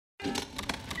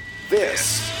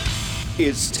This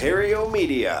is Stereo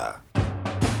Media.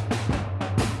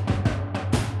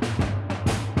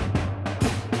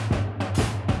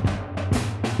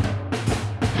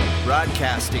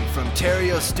 Broadcasting from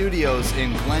Terrio Studios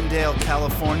in Glendale,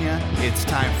 California, it's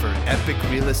time for Epic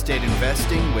Real Estate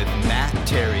Investing with Matt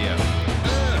Terrio.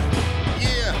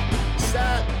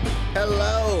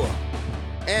 Hello,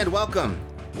 and welcome.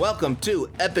 Welcome to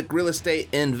Epic Real Estate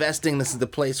Investing. This is the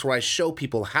place where I show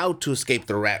people how to escape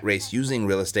the rat race using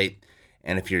real estate.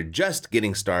 And if you're just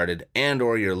getting started and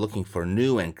or you're looking for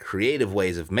new and creative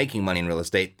ways of making money in real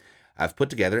estate, I've put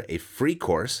together a free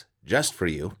course just for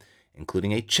you,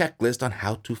 including a checklist on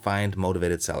how to find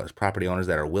motivated sellers, property owners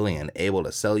that are willing and able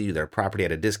to sell you their property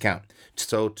at a discount.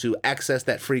 So to access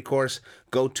that free course,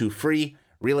 go to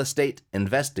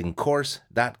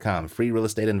freerealestateinvestingcourse.com,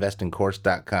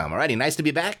 freerealestateinvestingcourse.com. Alrighty, nice to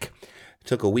be back.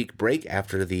 Took a week break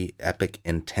after the Epic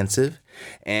Intensive,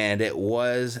 and it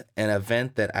was an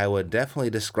event that I would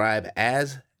definitely describe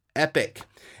as epic,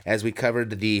 as we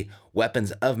covered the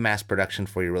weapons of mass production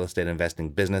for your real estate investing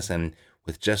business. And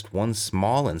with just one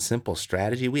small and simple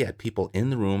strategy, we had people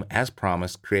in the room, as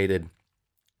promised,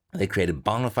 They created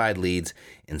bona fide leads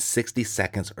in 60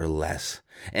 seconds or less.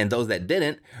 And those that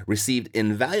didn't received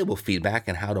invaluable feedback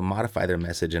on how to modify their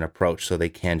message and approach so they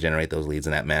can generate those leads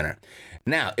in that manner.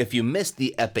 Now, if you missed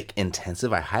the Epic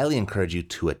Intensive, I highly encourage you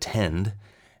to attend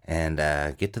and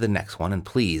get to the next one. And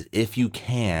please, if you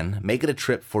can, make it a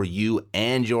trip for you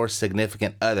and your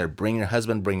significant other. Bring your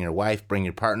husband, bring your wife, bring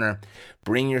your partner,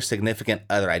 bring your significant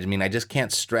other. I just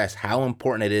can't stress how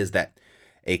important it is that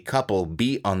a couple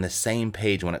be on the same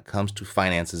page when it comes to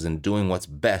finances and doing what's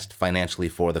best financially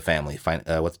for the family,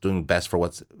 what's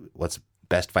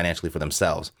best financially for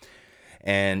themselves.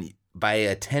 And by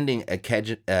attending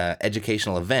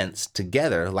educational events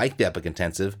together, like the Epic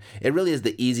Intensive, it really is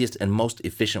the easiest and most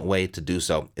efficient way to do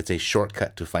so. It's a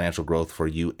shortcut to financial growth for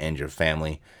you and your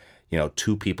family.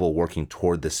 Two people working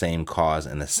toward the same cause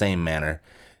in the same manner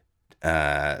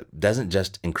doesn't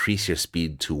just increase your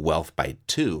speed to wealth by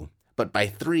 2, but by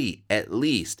 3 at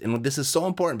least. And this is so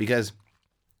important because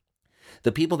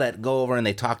the people that go over and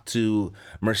they talk to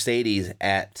Mercedes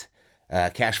at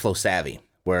Cashflow Savvy,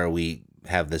 where we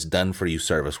have this done-for-you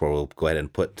service where we'll go ahead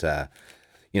and put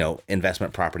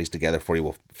investment properties together for you.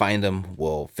 We'll find them,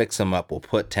 we'll fix them up, we'll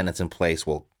put tenants in place,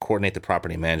 we'll coordinate the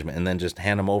property management, and then just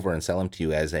hand them over and sell them to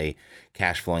you as a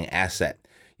cash-flowing asset.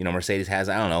 Mercedes has,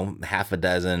 half a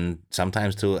dozen,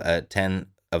 sometimes to 10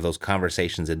 of those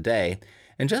conversations a day.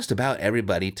 And just about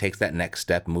everybody takes that next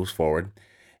step, moves forward.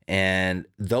 And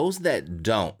those that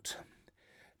don't,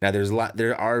 now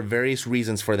there are various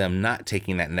reasons for them not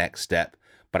taking that next step,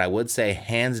 but I would say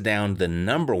hands down the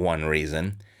number one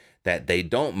reason that they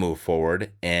don't move forward,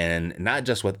 and not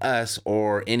just with us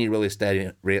or any real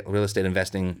estate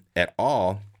investing at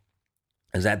all,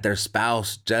 is that their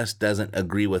spouse just doesn't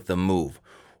agree with the move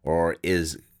or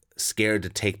is scared to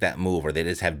take that move, or they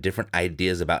just have different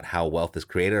ideas about how wealth is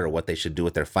created or what they should do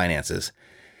with their finances.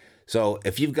 So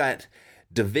if you've got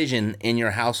division in your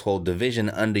household,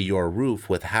 division under your roof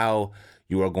with how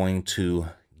you are going to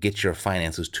get your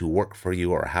finances to work for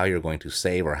you, or how you're going to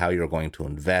save, or how you're going to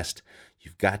invest,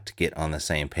 you've got to get on the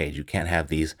same page. You can't have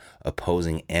these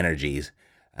opposing energies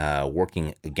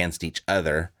working against each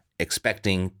other,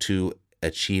 expecting to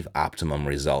achieve optimum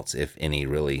results, if any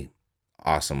really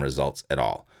awesome results at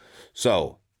all.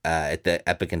 So at the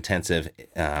Epic Intensive,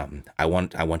 I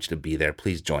want you to be there.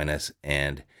 Please join us.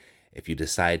 And if you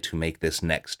decide to make this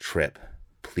next trip,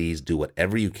 please do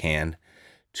whatever you can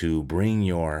to bring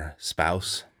your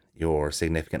spouse, your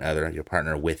significant other, your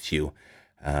partner with you.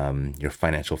 Your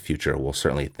financial future will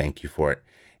certainly thank you for it.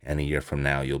 And a year from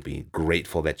now, you'll be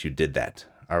grateful that you did that.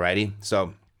 Alrighty?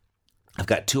 So I've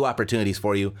got 2 opportunities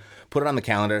for you. Put it on the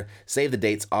calendar. Save the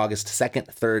dates, August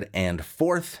 2nd, 3rd, and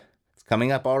 4th.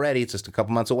 Coming up already. It's just a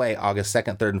couple months away, August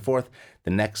 2nd, 3rd, and 4th.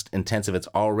 The next intensive, it's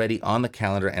already on the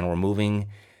calendar, and we're moving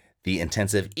the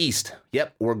intensive east.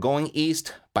 Yep, we're going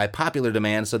east by popular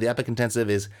demand. So the Epic Intensive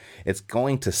it's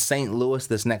going to St. Louis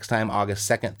this next time, August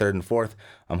 2nd, 3rd, and 4th.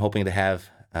 I'm hoping to have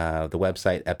the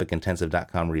website,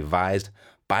 epicintensive.com, revised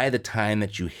by the time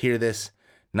that you hear this.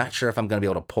 Not sure if I'm going to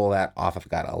be able to pull that off. I've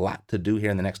got a lot to do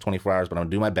here in the next 24 hours, but I'm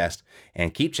going to do my best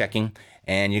and keep checking.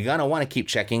 And you're going to want to keep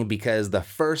checking because the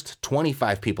first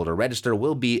 25 people to register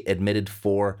will be admitted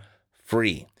for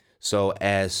free. So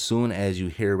as soon as you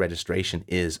hear registration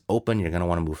is open, you're going to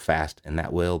want to move fast, and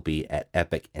that will be at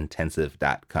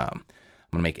epicintensive.com. I'm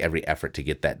going to make every effort to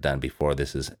get that done before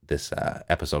this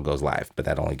episode goes live, but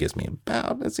that only gives me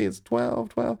about, it's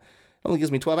 12. It only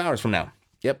gives me 12 hours from now.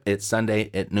 Yep, it's Sunday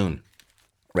at noon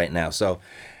right now. So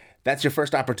That's your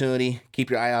first opportunity. Keep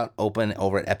your eye out open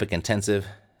over at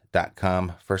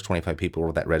epicintensive.com. First 25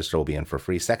 people that register will be in for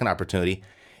free. Second opportunity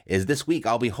is this week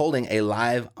I'll be holding a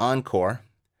live encore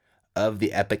of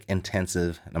the Epic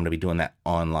Intensive, and I'm going to be doing that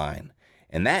online.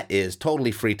 And that is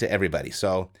totally free to everybody.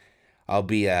 So I'll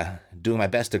be doing my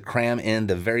best to cram in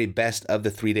the very best of the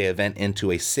 3-day event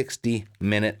into a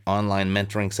 60-minute online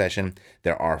mentoring session.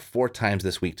 There are 4 times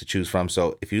this week to choose from.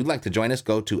 So if you'd like to join us,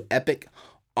 go to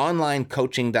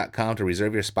epiconlinecoaching.com to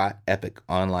reserve your spot,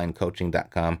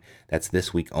 epiconlinecoaching.com. That's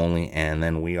this week only. And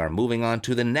then we are moving on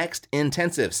to the next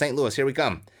intensive. St. Louis, here we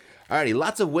come. Alrighty,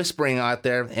 lots of whispering out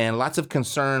there and lots of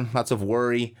concern, lots of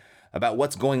worry about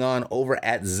what's going on over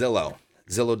at Zillow,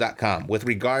 Zillow.com, with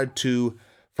regard to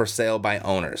for sale by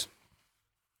owners.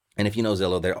 And if you know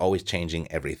Zillow, they're always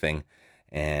changing everything.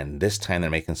 And this time they're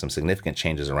making some significant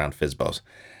changes around FSBOs.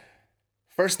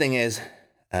 First thing is,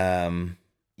 the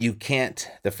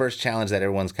first challenge that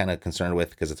everyone's kind of concerned with,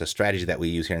 because it's a strategy that we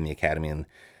use here in the Academy and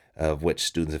of which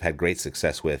students have had great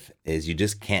success with, is you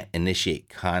just can't initiate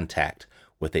contact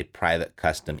with a private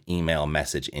custom email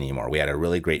message anymore. We had a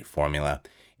really great formula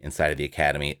inside of the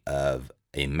Academy of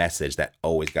a message that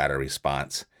always got a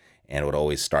response and would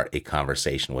always start a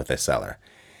conversation with a seller.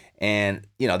 And,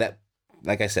 that,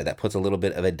 like I said, that puts a little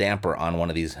bit of a damper on one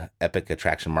of these epic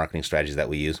attraction marketing strategies that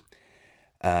we use.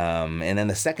 And then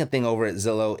the second thing over at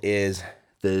Zillow is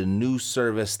the new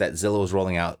service that Zillow is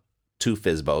rolling out to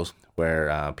FSBOs,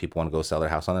 where people want to go sell their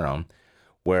house on their own,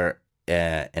 where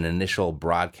an initial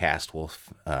broadcast will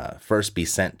first be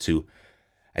sent to,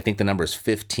 I think the number is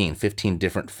 15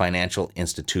 different financial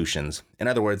institutions. In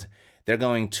other words, they're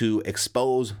going to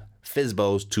expose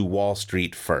FSBOs to Wall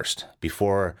Street first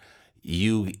before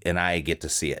you and I get to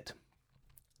see it,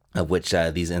 of which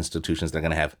these institutions, they're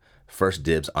going to have first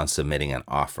dibs on submitting an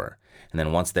offer. And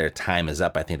then once their time is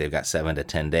up, I think they've got 7 to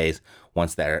 10 days.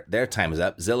 Once their time is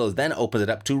up, Zillow then opens it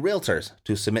up to realtors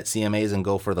to submit CMAs and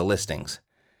go for the listings.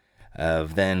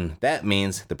 Then that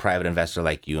means the private investor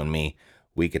like you and me,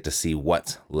 we get to see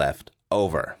what's left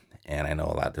over. And I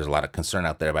know there's a lot of concern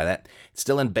out there by that. It's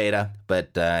still in beta,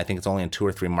 but I think it's only in 2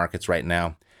 or 3 markets right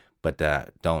now. But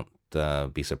don't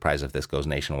be surprised if this goes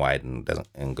nationwide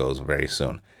and goes very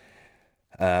soon.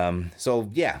 So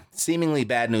yeah, seemingly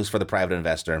bad news for the private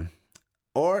investor.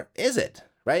 Or is it,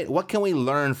 right? What can we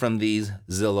learn from these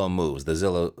Zillow moves, what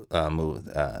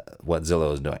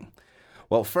Zillow is doing?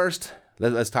 Well, first,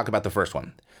 let's talk about the first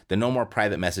one, the no more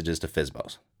private messages to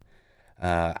FSBOs.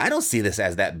 I don't see this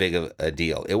as that big of a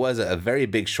deal. It was a very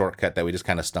big shortcut that we just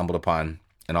kind of stumbled upon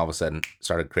and all of a sudden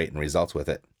started creating results with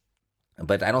it.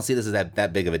 But I don't see this as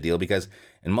that big of a deal because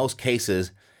in most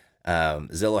cases,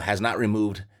 Zillow has not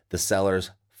removed the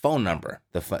seller's phone number.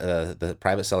 The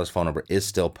private seller's phone number is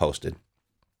still posted.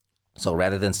 So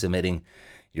rather than submitting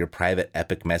your private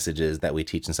epic messages that we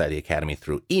teach inside the Academy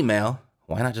through email,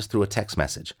 why not just through a text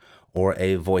message or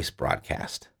a voice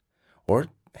broadcast? Or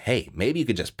hey, maybe you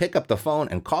could just pick up the phone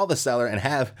and call the seller and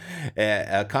have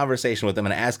a conversation with them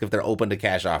and ask if they're open to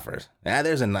cash offers.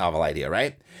 There's a novel idea,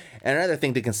 right? And another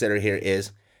thing to consider here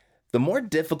is the more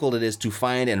difficult it is to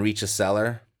find and reach a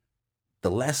seller, the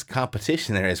less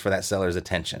competition there is for that seller's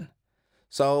attention.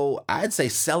 So I'd say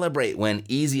celebrate when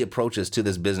easy approaches to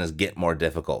this business get more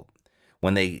difficult,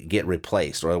 when they get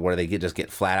replaced or where they just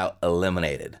get flat out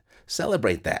eliminated.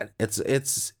 Celebrate that.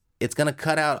 It's going to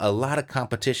cut out a lot of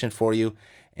competition for you.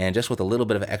 And just with a little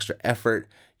bit of extra effort,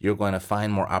 you're going to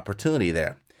find more opportunity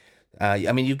there.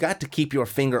 You've got to keep your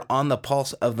finger on the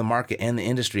pulse of the market and the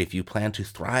industry if you plan to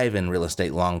thrive in real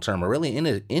estate long term or really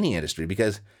in any industry,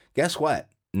 because guess what?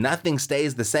 Nothing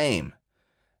stays the same.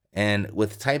 And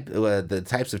with the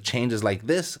types of changes like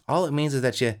this, all it means is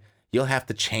that you'll have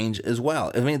to change as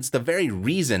well. It's the very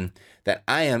reason that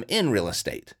I am in real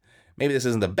estate. Maybe this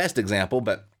isn't the best example,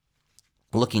 but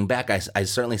looking back, I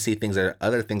certainly see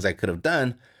other things I could have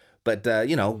done. But,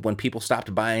 when people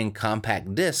stopped buying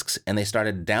compact discs and they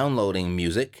started downloading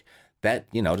music, that,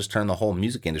 just turned the whole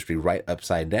music industry right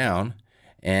upside down.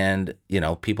 And,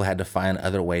 people had to find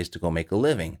other ways to go make a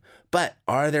living. But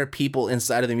are there people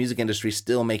inside of the music industry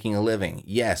still making a living?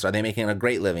 Yes. Are they making a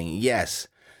great living? Yes.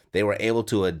 They were able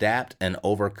to adapt and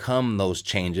overcome those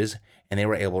changes, and they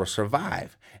were able to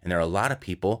survive. And there are a lot of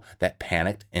people that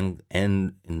panicked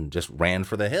and just ran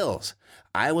for the hills.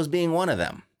 I was being one of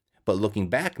them. But looking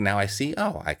back now, I see,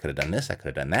 I could have done this, I could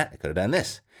have done that, I could have done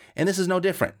this. And this is no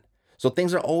different. So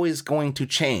things are always going to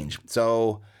change.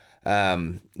 So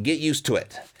get used to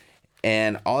it.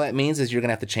 And all that means is you're going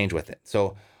to have to change with it.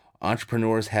 So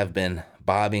entrepreneurs have been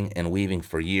bobbing and weaving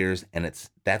for years, and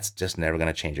that's just never going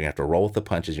to change. You have to roll with the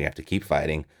punches. You have to keep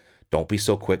fighting. Don't be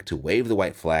so quick to wave the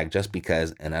white flag just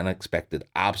because an unexpected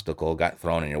obstacle got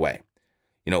thrown in your way.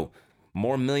 You know,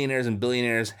 more millionaires and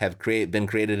billionaires have been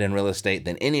created in real estate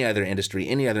than any other industry,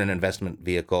 any other investment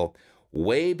vehicle,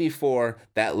 way before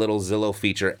that little Zillow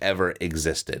feature ever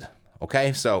existed.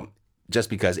 Okay, so just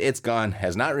because it's gone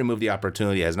has not removed the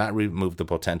opportunity, has not removed the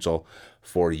potential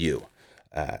for you.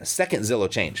 Second Zillow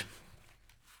change.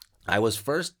 I was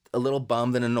first a little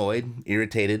bummed and annoyed,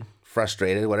 irritated,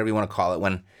 frustrated, whatever you want to call it,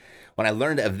 when I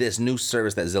learned of this new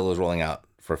service that Zillow is rolling out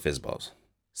for FSBOs,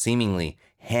 seemingly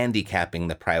handicapping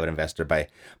the private investor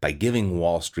by giving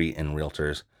Wall Street and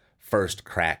realtors first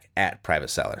crack at private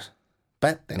sellers.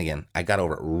 But then again, I got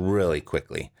over it really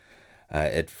quickly.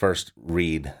 At first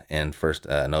read and first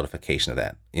notification of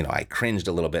that, I cringed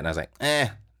a little bit and I was like,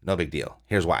 no big deal.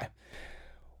 Here's why.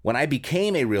 When I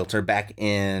became a realtor back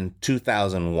in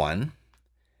 2001,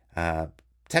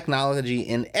 technology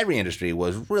in every industry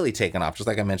was really taking off. Just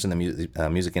like I mentioned, the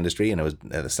music industry, and it was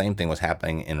the same thing was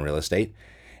happening in real estate.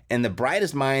 And the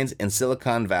brightest minds in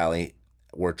Silicon Valley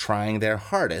were trying their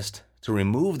hardest to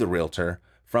remove the realtor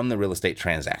from the real estate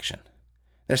transaction.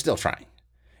 They're still trying.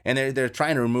 And they're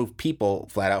trying to remove people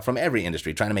flat out from every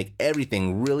industry, trying to make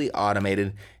everything really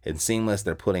automated and seamless.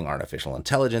 They're putting artificial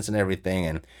intelligence in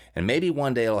everything. And maybe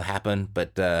one day it'll happen,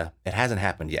 but it hasn't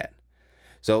happened yet.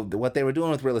 So what they were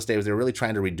doing with real estate was they were really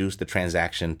trying to reduce the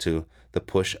transaction to the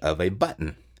push of a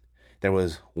button. There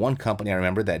was one company I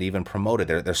remember that even promoted,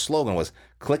 their slogan was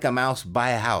click a mouse, buy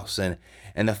a house. And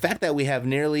the fact that we have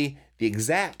nearly the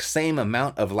exact same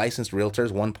amount of licensed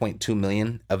realtors, 1.2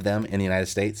 million of them in the United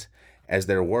States, as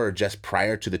there were just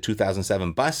prior to the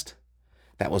 2007 bust,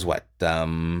 that was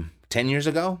 10 years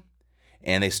ago?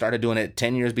 And they started doing it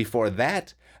 10 years before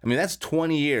that. I mean, that's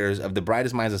 20 years of the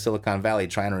brightest minds of Silicon Valley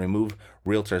trying to remove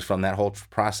realtors from that whole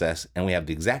process. And we have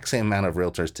the exact same amount of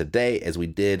realtors today as we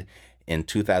did in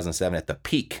 2007 at the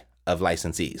peak of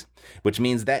licensees, which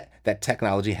means that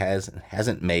technology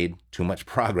hasn't made too much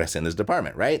progress in this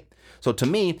department, right? So to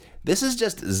me, this is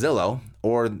just Zillow,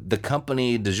 or the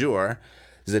company du jour's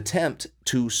attempt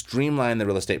to streamline the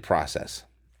real estate process.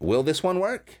 Will this one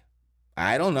work?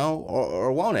 I don't know,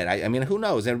 or won't it? I mean, who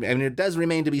knows? I mean, it does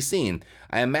remain to be seen.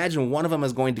 I imagine one of them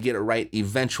is going to get it right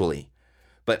eventually.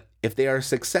 But if they are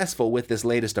successful with this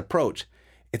latest approach,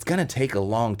 it's going to take a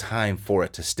long time for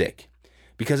it to stick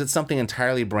because it's something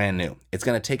entirely brand new. It's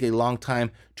going to take a long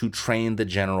time to train the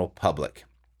general public.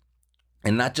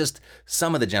 And not just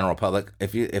some of the general public.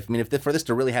 For this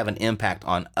to really have an impact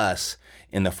on us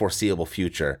in the foreseeable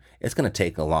future, it's going to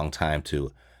take a long time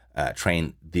to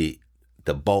train the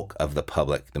bulk of the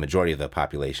public, the majority of the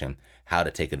population, how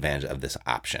to take advantage of this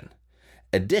option.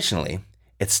 Additionally,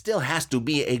 it still has to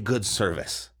be a good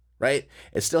service, right?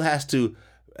 It still has to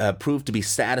prove to be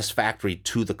satisfactory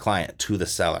to the client, to the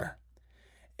seller.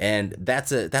 And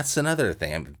that's another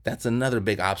thing. That's another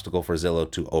big obstacle for Zillow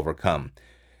to overcome.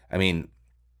 I mean,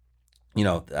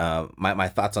 my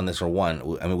thoughts on this are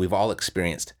one, we've all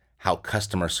experienced how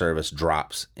customer service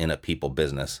drops in a people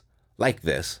business like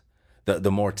this.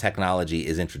 The more technology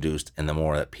is introduced and the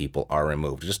more that people are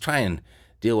removed. Just try and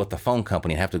deal with the phone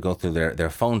company and have to go through their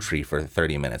phone tree for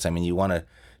 30 minutes. I mean, you want to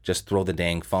just throw the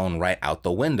dang phone right out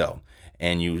the window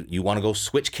and you want to go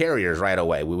switch carriers right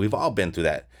away. We've all been through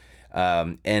that.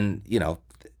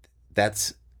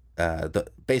 That's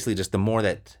basically just the more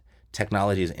that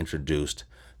technology is introduced,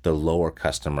 the lower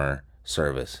customer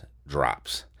service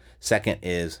drops. Second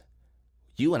is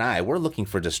you and we're looking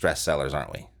for distressed sellers,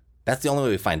 aren't we? That's the only way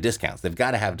we find discounts. They've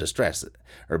got to have distress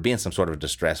or be in some sort of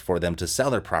distress for them to sell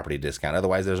their property discount.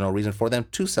 Otherwise, there's no reason for them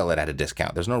to sell it at a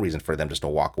discount. There's no reason for them just to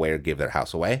walk away or give their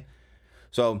house away.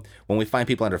 So when we find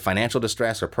people under financial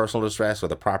distress or personal distress or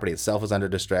the property itself is under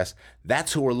distress,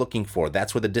 that's who we're looking for.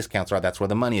 That's where the discounts are. That's where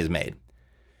the money is made.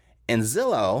 And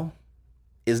Zillow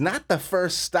is not the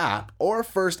first stop or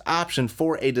first option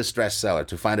for a distressed seller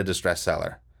to find a distressed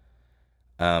seller.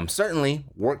 Certainly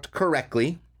worked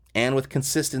correctly and with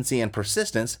consistency and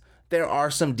persistence, there are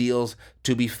some deals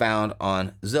to be found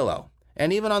on Zillow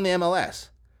and even on the MLS.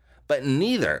 But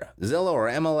neither Zillow or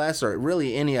MLS or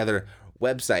really any other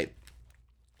website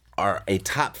are a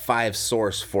top 5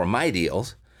 source for my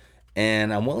deals.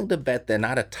 And I'm willing to bet they're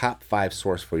not a top 5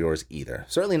 source for yours either.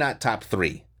 Certainly not top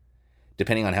 3,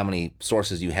 depending on how many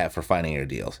sources you have for finding your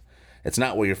deals. It's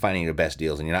not where you're finding your best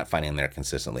deals and you're not finding them there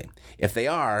consistently. If they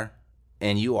are,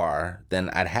 and you are,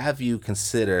 then I'd have you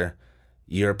consider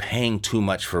you're paying too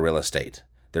much for real estate.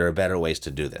 There are better ways to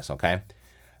do this, okay?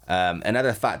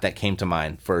 Another thought that came to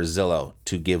mind for Zillow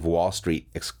to give Wall Street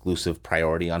exclusive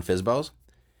priority on FSBOs,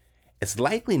 it's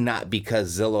likely not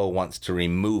because Zillow wants to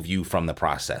remove you from the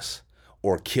process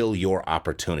or kill your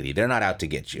opportunity. They're not out to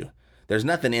get you. There's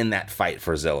nothing in that fight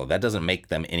for Zillow. That doesn't make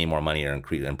them any more money or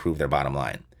improve their bottom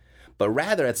line. But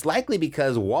rather, it's likely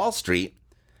because Wall Street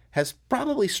has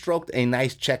probably stroked a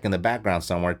nice check in the background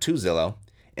somewhere to Zillow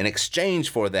in exchange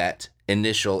for that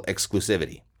initial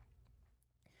exclusivity.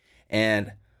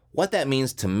 And what that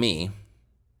means to me,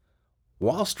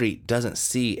 Wall Street doesn't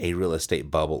see a real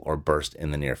estate bubble or burst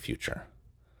in the near future.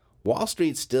 Wall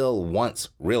Street still wants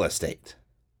real estate.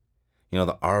 You know,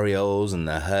 the REOs and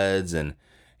the HUDs and,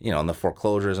 you know, and the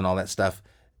foreclosures and all that stuff,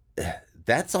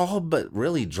 that's all but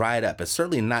really dried up. It's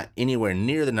certainly not anywhere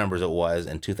near the numbers it was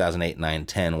in 2008, 9,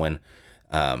 10 when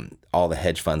all the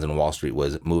hedge funds in Wall Street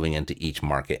was moving into each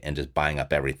market and just buying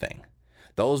up everything.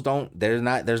 There's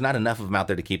not enough of them out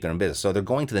there to keep them in business. So they're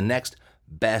going to the next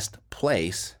best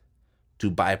place to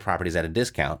buy properties at a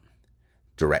discount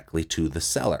directly to the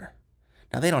seller.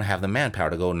 Now, they don't have the manpower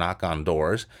to go knock on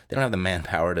doors. They don't have the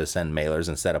manpower to send mailers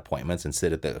and set appointments and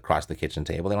sit across the kitchen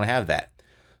table. They don't have that.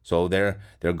 So they're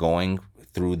going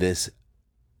through this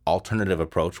alternative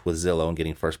approach with Zillow and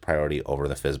getting first priority over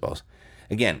the FSBOs.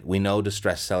 Again, we know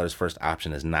distressed sellers' first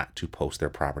option is not to post their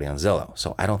property on Zillow.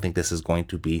 So I don't think this is going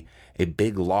to be a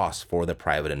big loss for the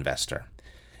private investor.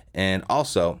 And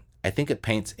also, I think it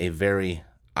paints a very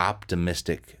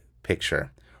optimistic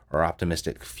picture or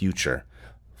optimistic future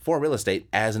for real estate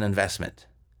as an investment.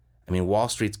 I mean, Wall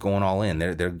Street's going all in.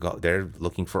 They're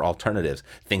looking for alternatives.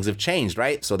 Things have changed,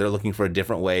 right? So they're looking for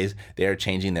different ways. They're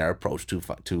changing their approach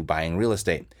to buying real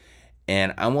estate.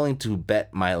 And I'm willing to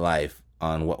bet my life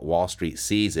on what Wall Street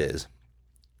sees is,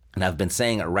 and I've been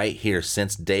saying it right here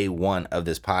since day one of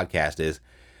this podcast, is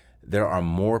there are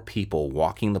more people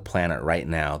walking the planet right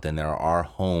now than there are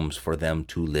homes for them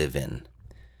to live in.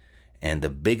 And the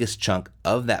biggest chunk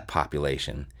of that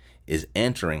population is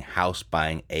entering house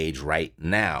buying age right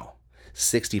now.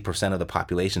 60% of the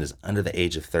population is under the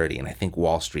age of 30, and I think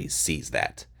Wall Street sees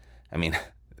that. I mean,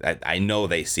 I know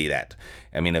they see that.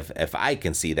 I mean, if I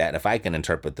can see that, if I can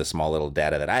interpret the small little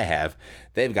data that I have,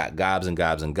 they've got gobs and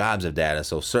gobs and gobs of data,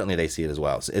 so certainly they see it as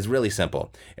well. So it's really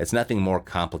simple. It's nothing more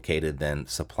complicated than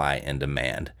supply and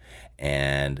demand,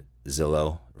 and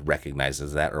Zillow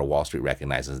recognizes that, or Wall Street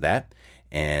recognizes that,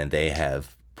 and they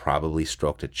have probably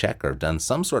stroked a check or done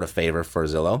some sort of favor for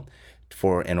Zillow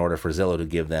in order for Zillow to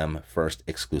give them first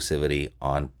exclusivity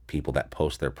on people that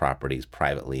post their properties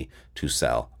privately to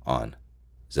sell on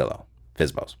Zillow,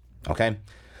 FSBOs. Okay?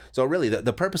 So really,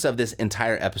 the purpose of this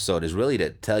entire episode is really to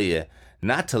tell you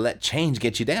not to let change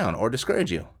get you down or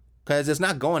discourage you, because it's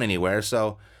not going anywhere.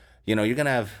 So, you know, you're going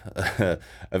to have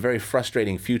a very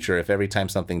frustrating future if every time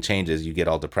something changes, you get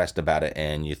all depressed about it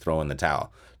and you throw in the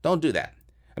towel. Don't do that.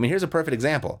 I mean, here's a perfect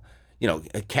example. You know,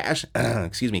 cash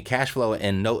flow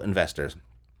and note investors.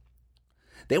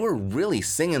 They were really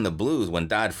singing the blues when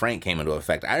Dodd-Frank came into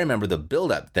effect. I remember the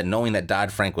buildup that knowing that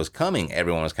Dodd-Frank was coming,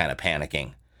 everyone was kind of panicking.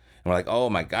 And we're like,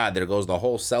 oh my God, there goes the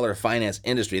whole seller finance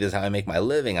industry. This is how I make my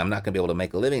living. I'm not going to be able to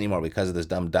make a living anymore because of this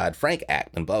dumb Dodd-Frank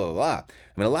Act and blah, blah, blah.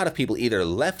 I mean, a lot of people either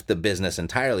left the business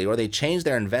entirely or they changed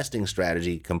their investing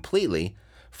strategy completely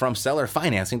from seller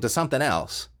financing to something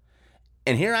else.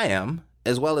 And here I am,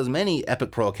 as well as many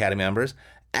Epic Pro Academy members,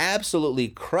 absolutely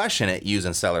crushing it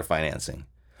using seller financing,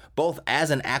 both as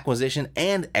an acquisition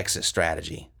and exit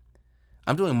strategy.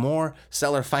 I'm doing more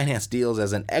seller finance deals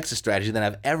as an exit strategy than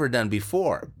I've ever done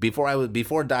before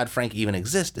Dodd-Frank even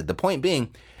existed. The point being,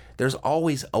 there's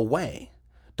always a way.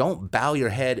 Don't bow your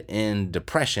head in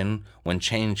depression when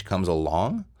change comes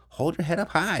along. Hold your head up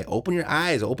high, open your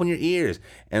eyes, open your ears,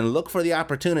 and look for the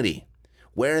opportunity.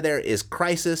 Where there is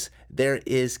crisis, there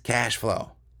is cash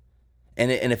flow.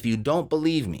 And if you don't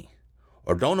believe me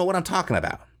or don't know what I'm talking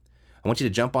about, I want you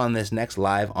to jump on this next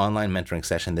live online mentoring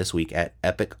session this week at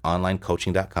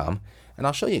epiconlinecoaching.com, and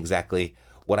I'll show you exactly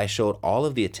what I showed all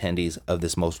of the attendees of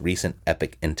this most recent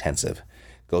Epic Intensive.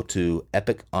 Go to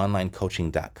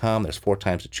epiconlinecoaching.com. There's 4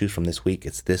 times to choose from this week.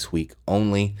 It's this week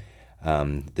only,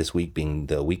 this week being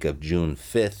the week of June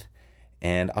 5th.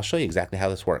 And I'll show you exactly how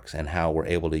this works and how we're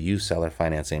able to use seller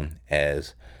financing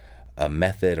as a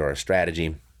method or a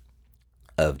strategy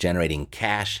of generating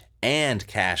cash and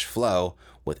cash flow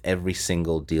with every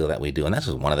single deal that we do. And that's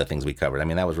just one of the things we covered. I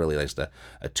mean, that was really just a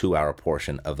 2-hour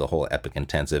portion of the whole Epic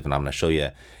Intensive, and I'm going to show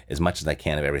you as much as I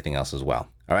can of everything else as well.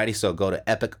 Alrighty, so go to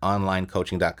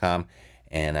epiconlinecoaching.com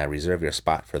and reserve your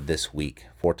spot for this week.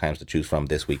 4 times to choose from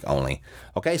this week only.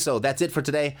 Okay, so that's it for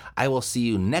today. I will see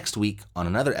you next week on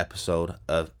another episode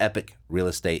of Epic Real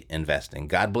Estate Investing.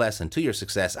 God bless, and to your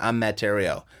success, I'm Matt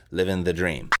Theriault, living the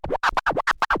dream.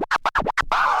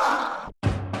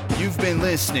 You've been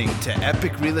listening to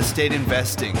Epic Real Estate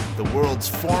Investing, the world's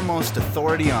foremost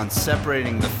authority on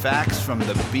separating the facts from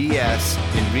the BS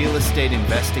in real estate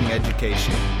investing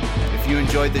education. If you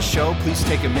enjoyed the show, please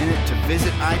take a minute to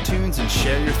visit iTunes and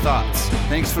share your thoughts.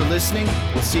 Thanks for listening.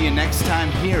 We'll see you next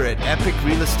time here at Epic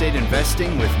Real Estate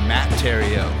Investing with Matt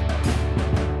Theriault.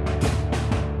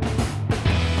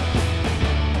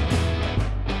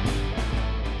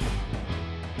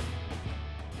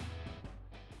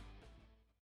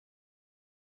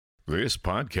 This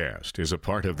podcast is a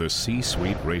part of the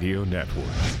C-Suite Radio Network.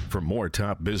 For more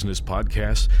top business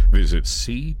podcasts, visit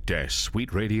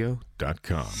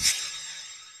c-suiteradio.com.